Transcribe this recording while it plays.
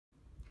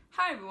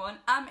Hi everyone,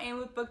 I'm Amy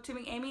with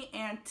Booktubing Amy,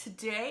 and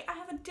today I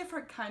have a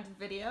different kind of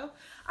video.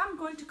 I'm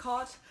going to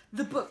call it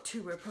the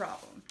Booktuber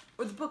Problem,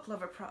 or the Book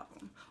Lover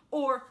Problem,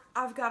 or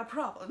I've Got a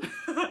Problem.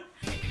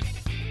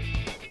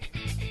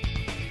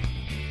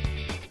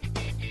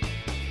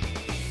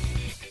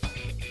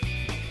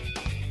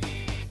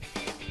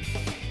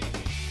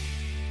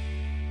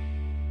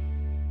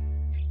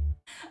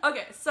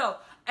 Okay, so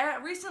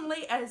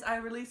recently, as I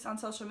released on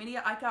social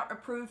media, I got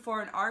approved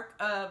for an arc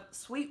of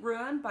Sweet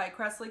Ruin by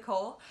Kresley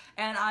Cole,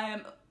 and I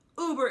am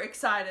uber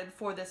excited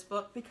for this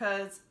book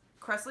because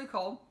Kresley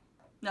Cole,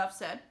 enough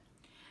said,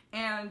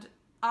 and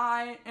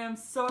I am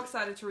so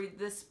excited to read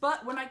this.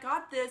 But when I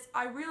got this,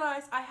 I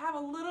realized I have a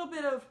little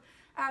bit of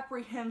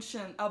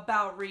apprehension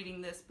about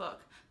reading this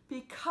book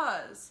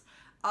because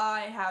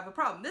I have a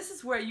problem. This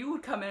is where you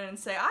would come in and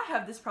say, I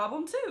have this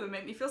problem too. It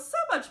made me feel so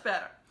much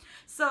better.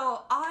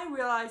 So I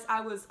realized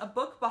I was a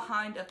book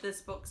behind of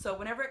this book. So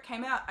whenever it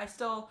came out, I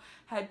still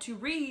had to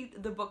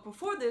read the book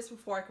before this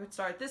before I could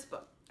start this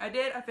book. I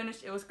did, I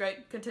finished, it was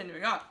great,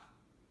 continuing on.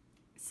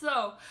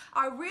 So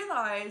I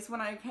realized when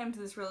I came to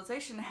this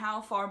realization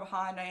how far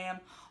behind I am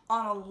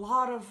on a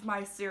lot of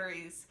my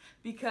series,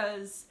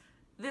 because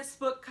this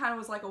book kind of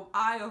was like an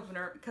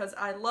eye-opener because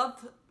I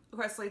loved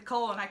Kresley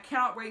Cole and I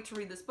cannot wait to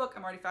read this book.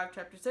 I'm already 5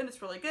 chapters in,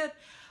 it's really good.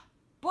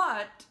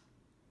 But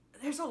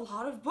there's a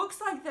lot of books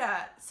like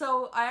that.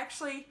 So I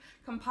actually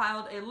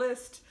compiled a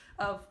list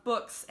of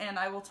books and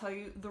I will tell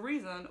you the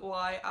reason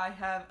why I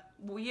have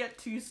yet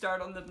to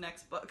start on the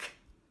next book.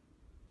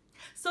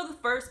 So the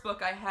first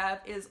book I have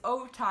is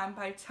Overtime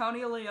by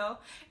Tony Leo,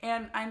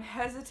 and I'm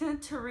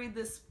hesitant to read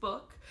this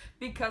book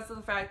because of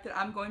the fact that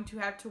I'm going to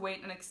have to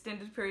wait an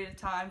extended period of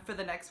time for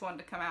the next one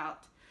to come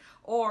out.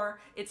 Or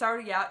it's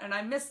already out and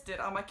I missed it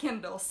on my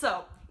Kindle.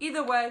 So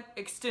either way,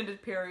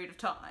 extended period of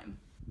time.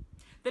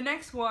 The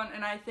next one,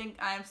 and I think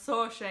I am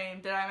so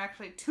ashamed that I'm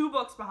actually 2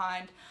 books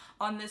behind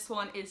on this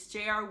one, is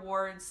J.R.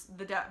 Ward's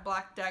The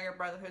Black Dagger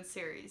Brotherhood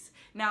series.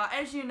 Now,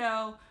 as you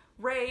know,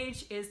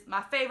 Rage is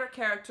my favorite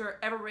character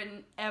ever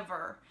written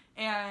ever,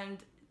 and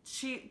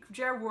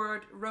J.R.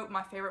 Ward wrote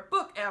my favorite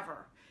book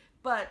ever.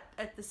 But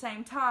at the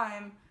same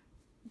time,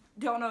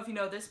 don't know if you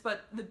know this,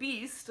 but The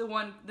Beast,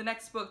 the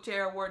next book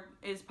J.R. Ward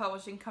is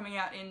publishing, coming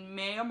out in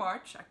May or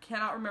March. I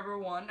cannot remember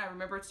one. I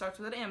remember it starts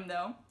with an M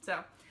though.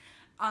 So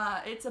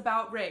it's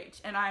about Rage,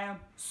 and I am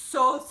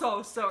so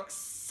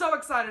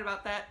excited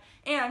about that.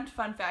 And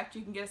fun fact,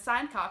 you can get a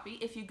signed copy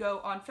if you go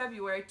on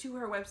February to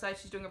her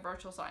website. She's doing a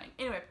virtual signing.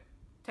 Anyway,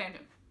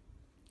 tangent.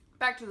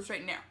 Back to the straight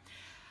and narrow.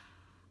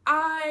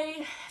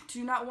 I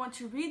do not want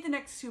to read the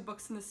next 2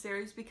 books in the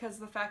series because of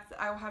the fact that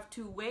I will have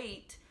to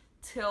wait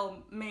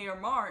till May or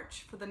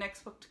March for the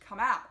next book to come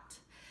out.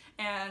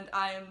 And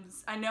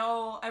I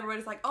know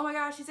everybody's like, oh my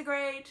gosh, she's a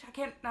great, I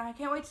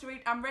can't wait to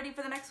read, I'm ready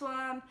for the next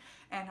one.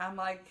 And I'm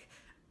like,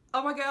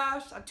 oh my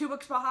gosh, I'm 2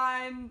 books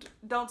behind,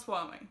 don't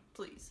spoil me,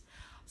 please.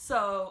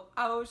 So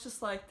I was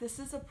just like, this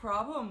is a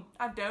problem.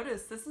 I've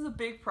noticed this is a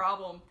big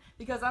problem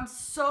because I'm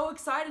so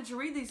excited to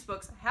read these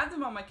books. I have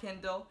them on my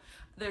Kindle.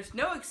 There's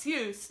no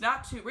excuse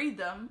not to read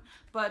them,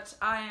 but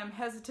I am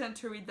hesitant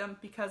to read them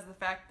because of the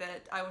fact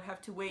that I would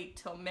have to wait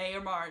till May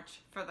or March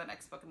for the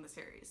next book in the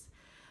series.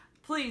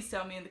 Please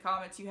tell me in the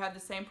comments you have the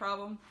same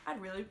problem. I'd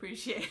really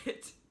appreciate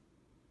it.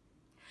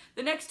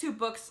 The next 2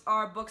 books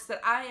are books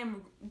that I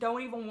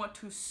don't even want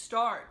to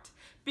start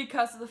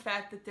because of the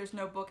fact that there's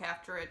no book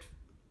after it.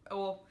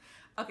 Well,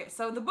 okay,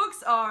 so the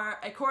books are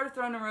A Court of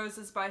Thorn and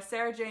Roses by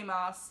Sarah J.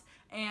 Maas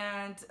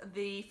and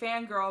The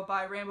Fangirl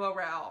by Rainbow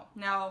Rowell.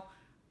 Now,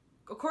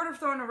 A Court of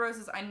Thorn and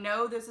Roses, I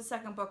know there's a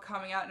 2nd book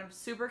coming out and I'm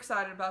super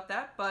excited about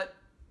that, but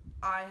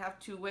I have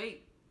to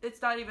wait.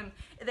 It's not even,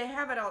 they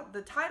have it out,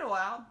 the title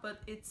out,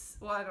 but it's,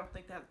 well, I don't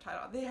think they have the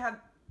title out. They have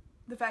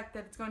the fact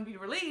that it's going to be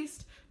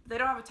released, but they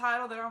don't have a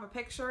title, they don't have a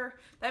picture.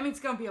 That means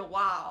it's going to be a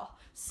while.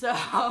 So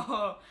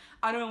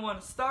I don't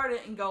want to start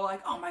it and go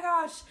like, oh my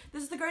gosh,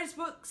 this is the greatest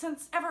book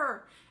since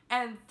ever,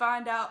 and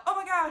find out, oh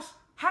my gosh,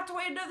 have to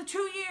wait another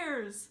 2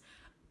 years.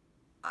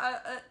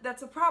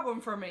 That's a problem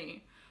for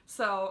me.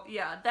 So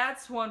yeah,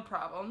 that's one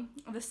problem.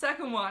 The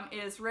second one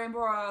is Rainbow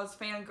Rowell's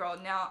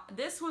Fangirl. Now,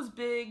 this was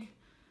big,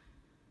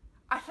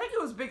 I think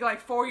it was big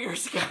like 4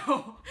 years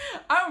ago.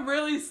 I'm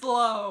really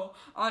slow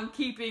on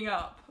keeping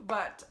up,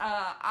 but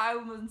I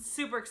was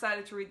super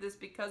excited to read this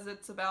because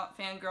it's about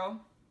Fangirl.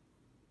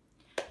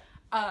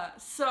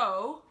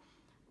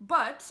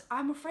 But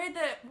I'm afraid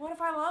that, what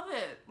if I love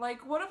it?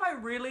 Like, what if I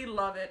really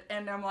love it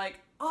and I'm like,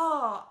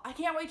 oh, I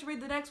can't wait to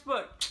read the next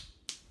book.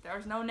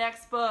 There's no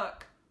next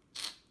book.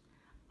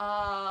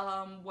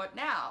 What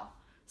now?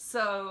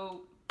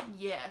 So,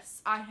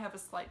 yes, I have a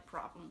slight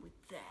problem with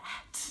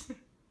that.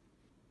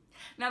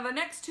 Now, the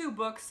next 2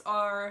 books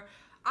are,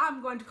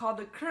 I'm going to call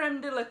the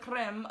creme de la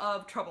creme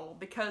of Trouble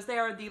because they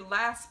are the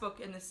last book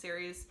in the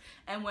series,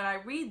 and when I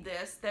read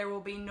this, there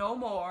will be no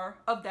more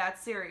of that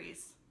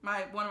series.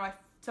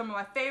 Some of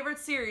my favorite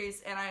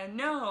series, and I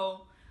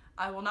know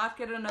I will not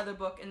get another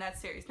book in that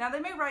series. Now, they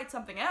may write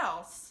something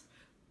else,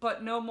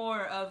 but no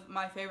more of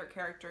my favorite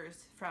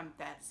characters from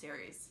that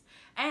series.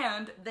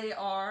 And they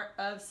are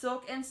of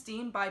Silk and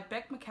Steam by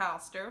Beck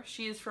McAllister.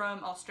 She is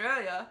from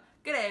Australia.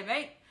 G'day,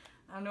 mate.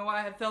 I don't know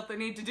why I felt the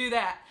need to do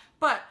that.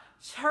 But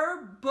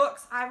her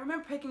books, I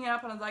remember picking it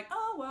up and I was like,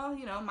 oh, well,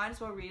 you know, might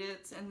as well read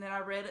it. And then I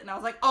read it and I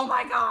was like, oh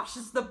my gosh,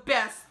 this is the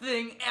best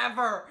thing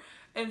ever.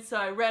 And so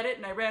I read it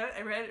and I read it,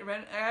 I read it, I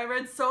read it, and I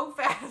read so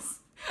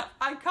fast.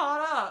 I caught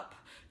up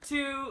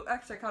to,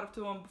 actually I caught up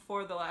to one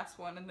before the last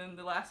one, and then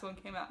the last one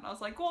came out and I was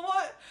like, well,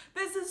 what?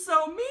 This is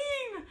so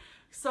mean.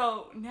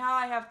 So now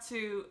I have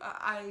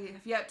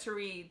yet to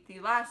read the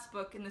last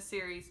book in the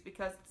series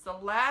because it's the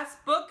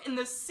last book in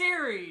the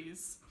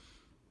series.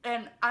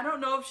 And I don't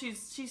know if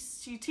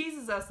she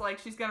teases us like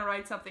she's gonna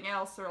write something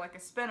else or like a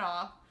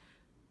spin-off,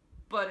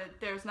 but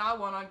there's not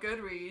one on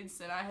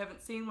Goodreads and I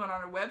haven't seen one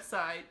on her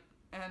website,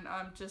 and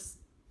I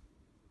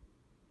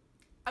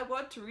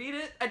want to read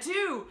it. I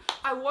do!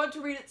 I want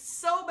to read it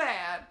so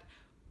bad,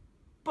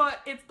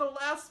 but it's the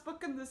last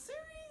book in the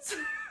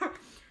series.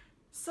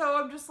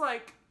 So I'm just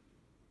like,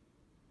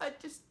 I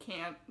just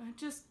can't. I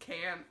just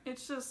can't.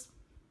 It's just,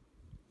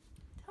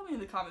 tell me in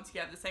the comments if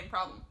you have the same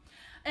problem.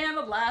 And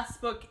the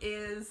last book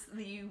is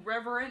The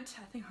Reverent,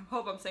 I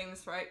hope I'm saying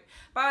this right,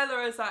 by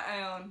Larissa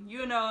Ione.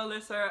 You know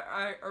Larissa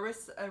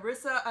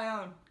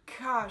Ione.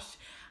 Gosh,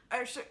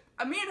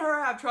 me and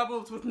her have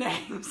troubles with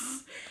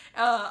names.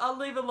 I'll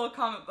leave a little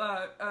comment,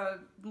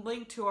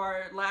 link to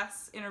our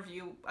last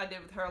interview I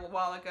did with her a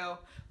while ago,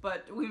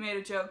 but we made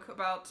a joke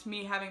about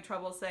me having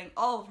trouble saying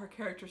all of her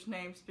characters'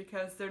 names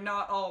because they're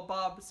not all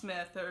Bob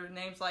Smith or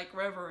names like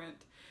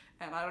Reverend.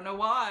 And I don't know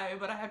why,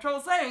 but I have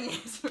trouble saying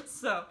it.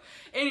 So,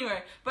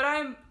 anyway, but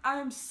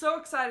I'm so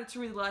excited to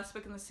read the last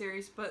book in the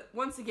series, but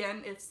once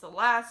again, it's the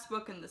last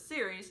book in the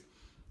series.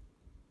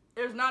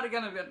 There's not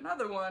gonna be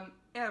another one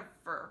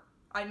ever.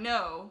 I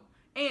know.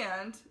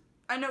 And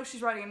I know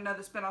she's writing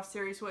another spin-off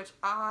series, which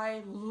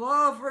I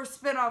love her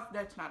spin-off.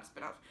 That's not a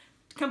spin-off.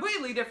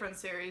 Completely different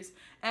series.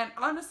 And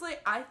honestly,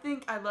 I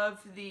think I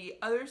love the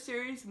other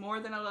series more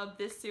than I love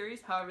this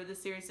series. However,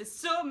 this series is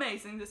so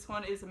amazing. This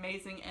one is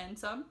amazing and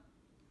some.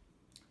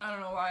 I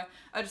don't know why.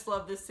 I just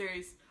love this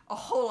series a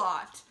whole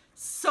lot.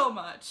 So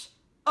much.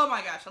 Oh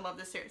my gosh, I love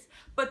this series.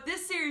 But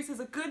this series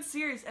is a good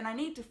series and I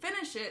need to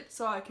finish it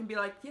so I can be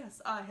like,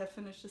 yes, I have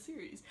finished a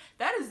series.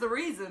 That is the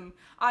reason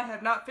I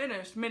have not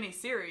finished many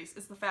series,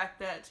 is the fact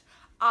that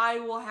I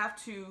will have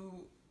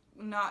to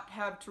not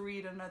have to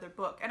read another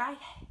book. And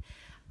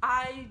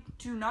I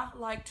do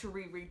not like to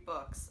reread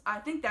books. I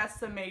think that's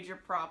the major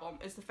problem,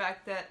 is the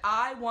fact that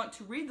I want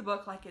to read the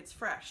book like it's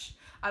fresh.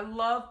 I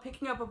love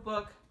picking up a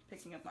book,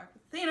 picking up Mark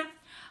with Athena.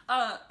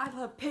 I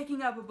love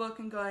picking up a book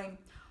and going,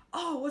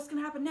 oh, what's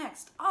gonna happen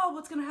next? Oh,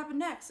 what's gonna happen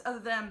next? Other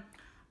than,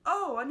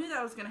 oh, I knew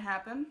that was gonna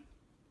happen.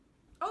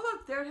 Oh,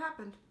 look, there it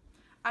happened.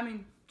 I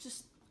mean,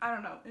 just, I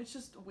don't know. It's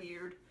just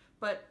weird.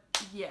 But,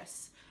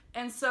 yes.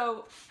 And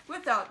so,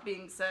 with that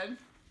being said,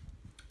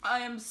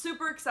 I am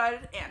super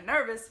excited and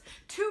nervous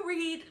to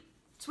read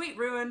Sweet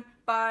Ruin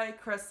by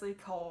Kresley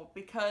Cole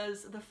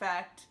because of the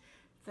fact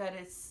that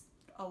it's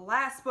a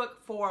last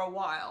book for a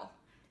while.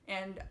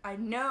 And I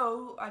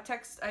know, I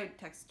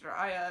texted her,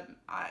 I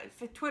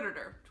twittered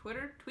her,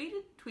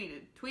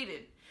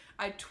 tweeted.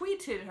 I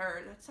tweeted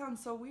her, that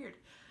sounds so weird,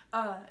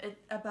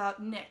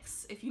 about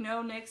Nyx. If you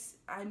know Nyx,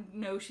 I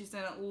know she's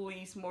in at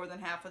least more than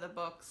half of the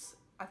books.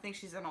 I think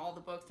she's in all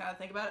the books now that I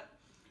think about it.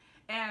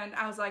 And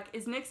I was like,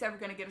 is Nyx ever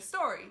going to get a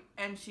story?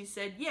 And she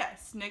said,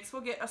 yes, Nyx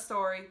will get a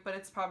story, but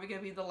it's probably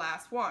going to be the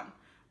last one.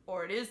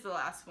 Or it is the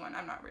last one,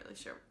 I'm not really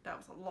sure. That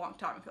was a long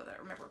time ago that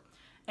I remember.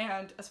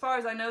 And as far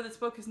as I know, this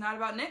book is not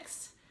about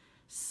Nyx,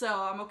 so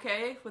I'm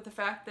okay with the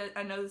fact that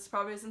I know this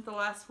probably isn't the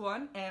last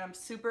one, and I'm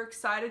super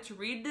excited to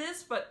read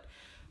this, but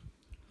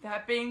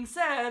that being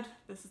said,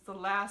 this is the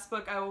last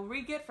book I will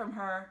re-get from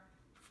her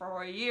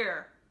for a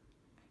year.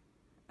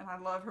 And I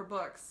love her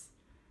books,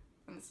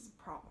 and this is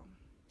a problem.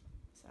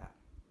 Sad.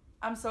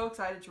 I'm so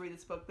excited to read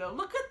this book, though.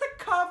 Look at the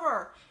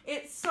cover!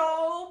 It's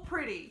so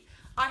pretty.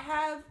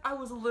 I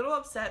was a little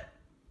upset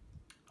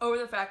over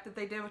the fact that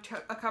they did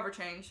a cover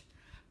change.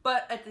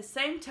 But at the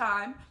same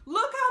time,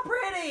 look how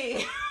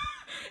pretty!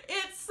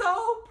 It's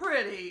so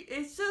pretty.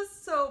 It's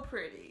just so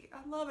pretty.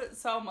 I love it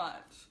so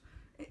much.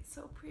 It's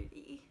so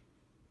pretty.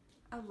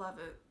 I love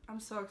it. I'm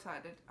so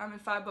excited. I'm in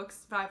 5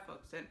 books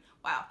in.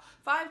 Wow.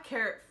 5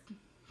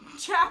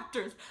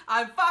 chapters.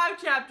 I'm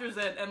 5 chapters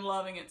in and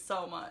loving it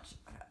so much.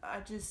 I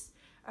just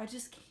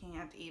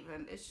can't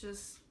even. It's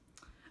just,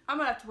 I'm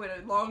gonna have to wait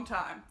a long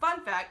time.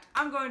 Fun fact,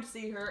 I'm going to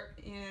see her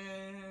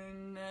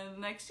in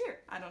next year.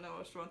 I don't know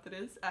which month it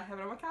is. I have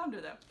it on my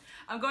calendar though.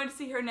 I'm going to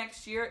see her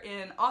next year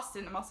in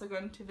Austin. I'm also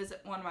going to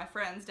visit one of my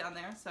friends down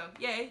there, so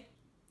yay.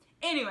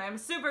 Anyway, I'm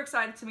super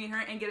excited to meet her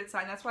and get it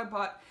signed. That's why I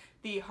bought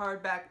the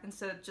hardback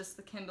instead of just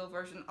the Kindle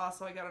version.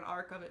 Also, I got an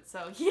ARC of it,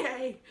 so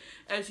yay,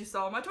 as you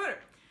saw on my Twitter.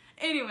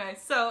 Anyway,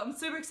 so I'm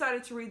super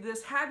excited to read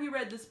this. Have you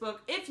read this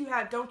book? If you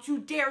have, don't you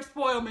dare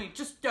spoil me.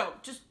 Just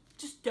don't.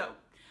 Just don't.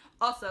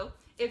 Also,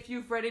 if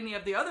you've read any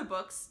of the other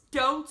books,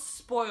 don't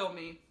spoil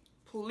me.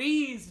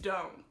 Please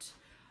don't.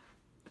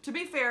 To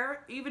be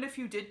fair, even if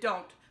you did,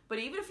 don't. But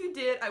even if you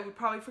did, I would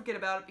probably forget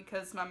about it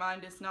because my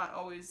mind is not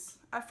always.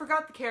 I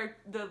forgot the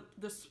character.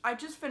 I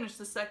just finished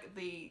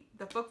the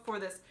book for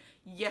this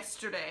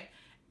yesterday,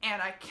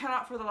 and I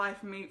cannot for the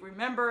life of me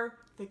remember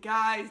the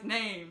guy's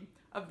name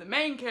of the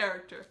main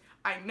character.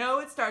 I know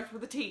it starts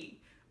with a T.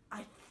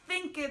 I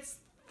think it's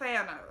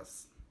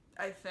Thanos.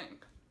 I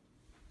think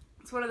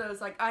it's one of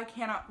those, like, I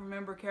cannot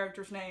remember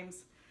characters'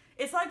 names.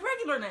 It's like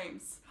regular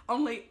names,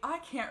 only I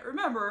can't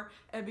remember,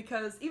 and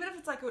because even if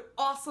it's like an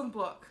awesome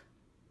book,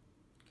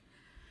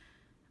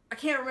 I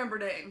can't remember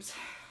names.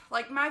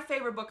 Like, my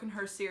favorite book in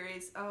her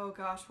series, oh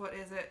gosh, what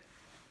is it?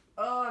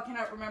 Oh, I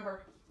cannot remember.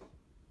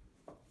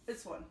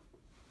 This one.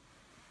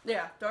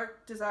 Yeah,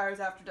 Dark Desires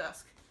After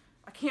Dusk.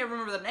 I can't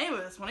remember the name of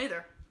this one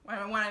either. When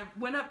I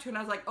went up to it and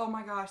I was like, oh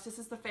my gosh, this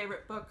is the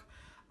favorite book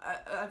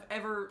I've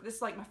ever, this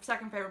is like my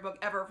second favorite book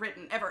ever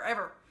written,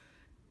 ever.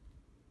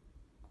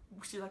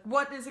 She's like,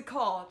 what is it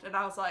called? And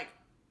I was like,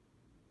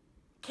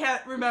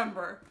 can't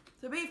remember.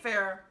 To be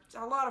fair,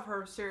 a lot of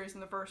her series in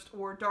the first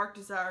were Dark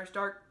Desires,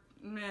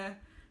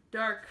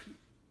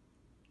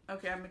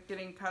 okay, I'm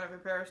getting kind of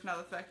embarrassed now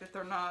the fact that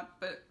they're not,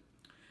 but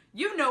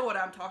you know what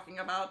I'm talking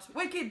about.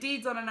 Wicked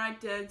Deeds on a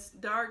Night's Edge,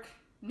 Dark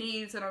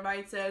Needs on a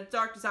Night's Edge,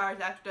 Dark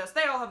Desires After Dusk.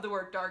 They all have the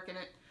word dark in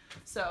it.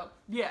 So,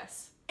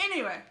 yes.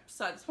 Anyway,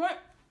 beside this point,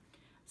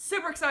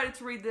 super excited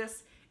to read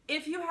this.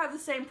 If you have the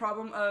same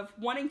problem of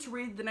wanting to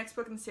read the next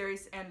book in the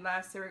series and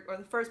last series, or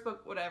the first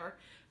book, whatever,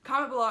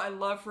 comment below. I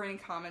love reading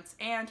comments.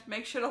 And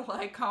make sure to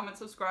like, comment,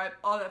 subscribe,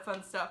 all that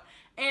fun stuff.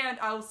 And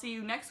I will see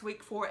you next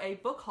week for a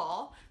book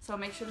haul, so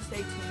make sure to stay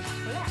tuned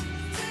for that.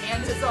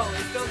 And as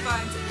always, go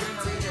find your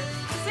inner reader.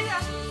 See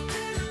ya!